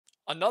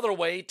Another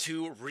way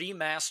to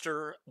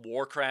remaster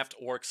Warcraft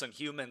Orcs and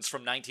Humans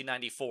from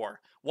 1994.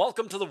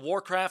 Welcome to the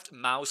Warcraft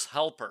Mouse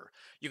Helper.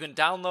 You can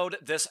download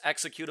this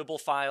executable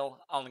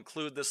file. I'll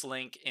include this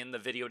link in the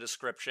video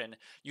description.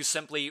 You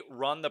simply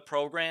run the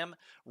program,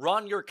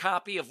 run your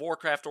copy of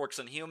Warcraft Orcs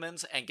and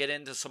Humans, and get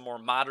into some more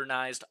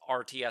modernized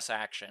RTS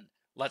action.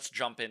 Let's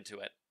jump into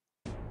it.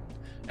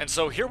 And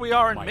so here we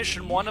are in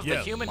Mission 1 of the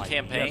Human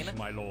campaign,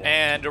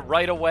 and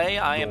right away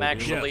I am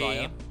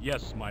actually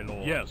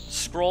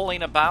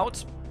scrolling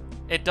about.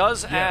 It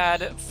does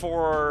add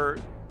for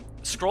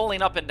scrolling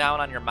up and down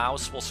on your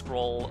mouse, will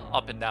scroll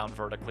up and down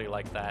vertically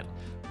like that.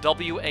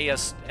 W, A,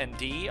 S, and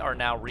D are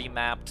now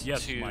remapped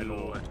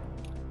to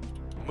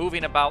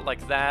moving about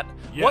like that.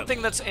 One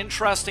thing that's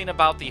interesting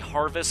about the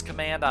harvest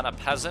command on a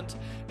peasant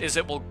is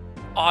it will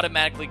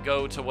automatically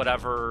go to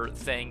whatever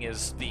thing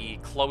is the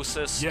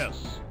closest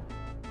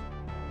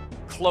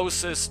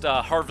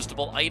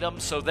harvestable item.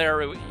 So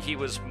there he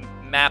was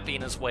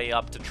mapping his way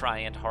up to try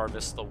and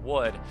harvest the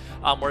wood.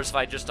 Whereas if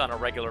I just done a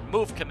regular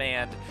move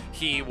command,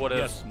 he would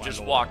have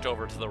just walked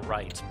over to the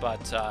right. But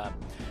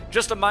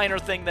just a minor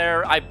thing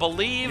there. I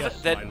believe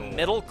that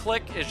middle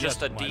click is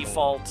just a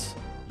default.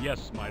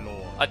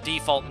 A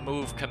default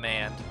move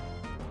command.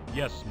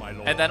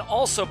 And then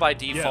also by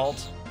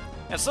default,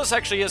 and so this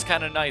actually is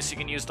kind of nice. You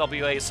can use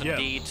W, A, S, and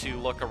D to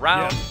look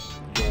around.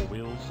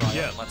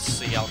 Let's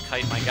see, I'll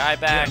kite my guy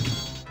back.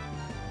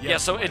 Yeah,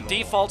 so it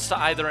defaults to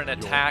either an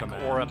attack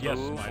or a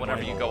move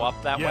whenever you go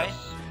up that way.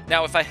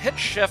 Now, if I hit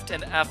Shift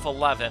and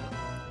F11,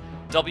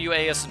 W,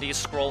 A, S, and D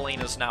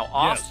scrolling is now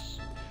off.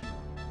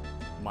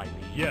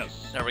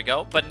 There we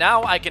go. But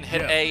now I can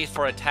hit A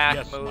for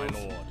attack move.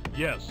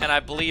 And I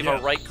believe a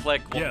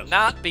right-click will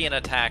not be an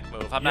attack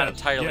move. I'm not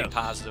entirely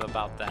positive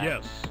about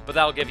that. But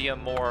that'll give you a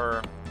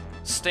more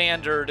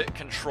standard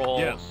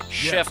control.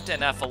 Shift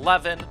and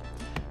F11.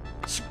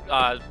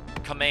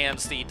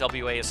 Commands the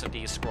W, A, S, and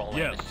D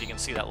scrolling. If you can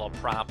see that little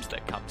prompt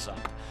that comes up.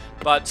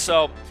 But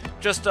so,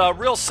 just a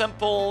real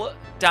simple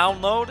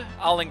download.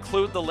 I'll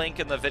include the link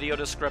in the video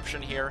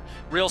description here.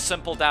 Real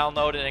simple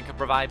download, and it can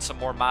provide some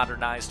more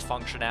modernized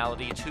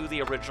functionality to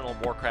the original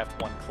Warcraft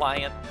 1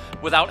 client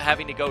without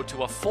having to go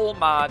to a full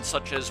mod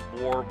such as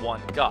War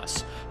 1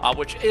 Gus,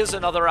 which is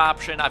another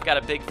option. I've got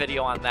a big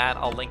video on that.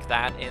 I'll link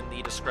that in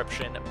the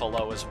description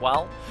below as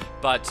well.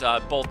 But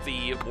both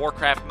the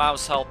Warcraft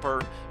Mouse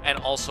Helper and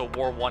also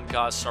War 1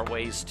 Gus are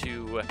ways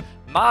to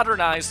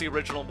modernize the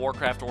original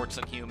Warcraft Orcs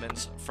and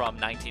Humans from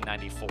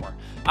 1994.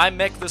 I'm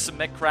Mick, this is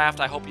MickCraft.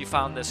 I hope you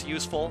found this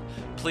useful.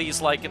 Please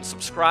like and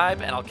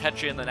subscribe, and I'll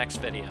catch you in the next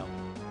video.